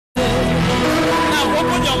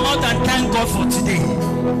Open your mouth and thank God for today.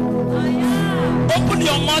 Open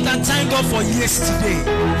your mouth and thank God for yesterday.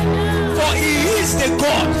 For He is the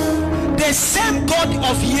God. The same God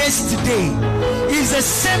of yesterday is the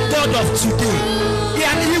same God of today.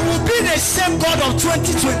 And He will be the same God of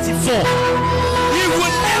 2024. He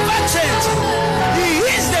will never change. He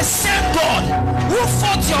is the same God who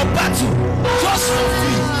fought your battle just for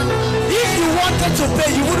free. If you wanted to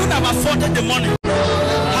pay, you wouldn't have afforded the money.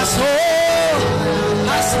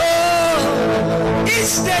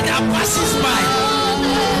 Each day that passes by,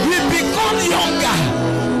 we become younger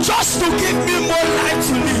just to give me more life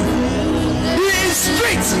to live. He is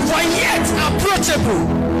sweet, but yet approachable.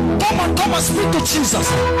 Come on, speak to Jesus.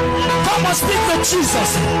 Come on, speak to Jesus.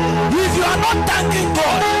 If you are not thanking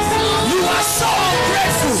God, you are so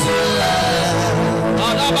ungrateful.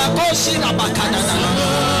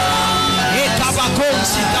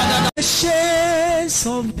 The shades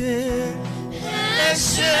of day, the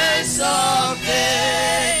shades of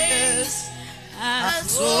days,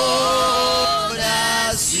 as old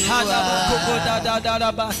as you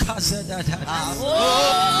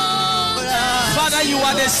Father, you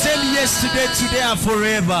are the same yesterday, today, and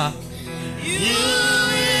forever.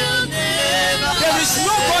 There is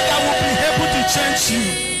no God that will be able to change you.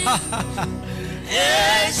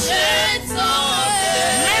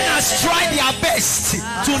 Men has tried their best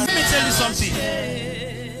to. Let me tell you something.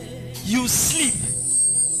 You sleep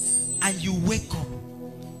and you wake up.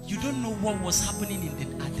 You don't know what was happening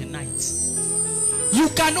at the night. You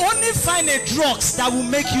can only find a drugs that will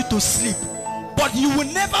make you to sleep, but you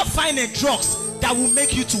will never find a drugs that will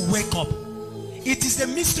make you to wake up. It is the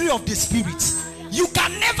mystery of the spirit. You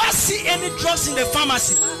can never see any drugs in the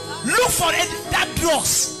pharmacy. Look for that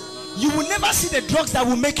drugs. You will never see the drugs that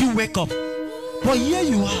will make you wake up. But here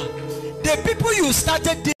you are. The people you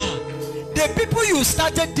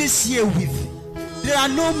started this year with, there are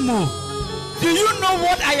no more. Do you know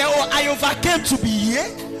what I overcame to be here?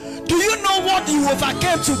 Do you know what you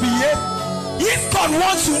overcame to be here? If God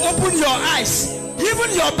wants to open your eyes,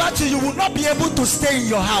 even your battle, you will not be able to stay in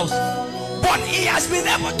your house. But He has been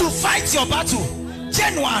able to fight your battle.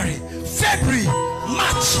 January, February,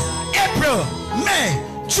 March, April, May,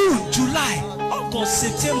 June, July, August,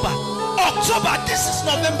 September, October. This is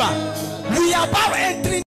November. We are about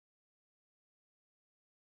entering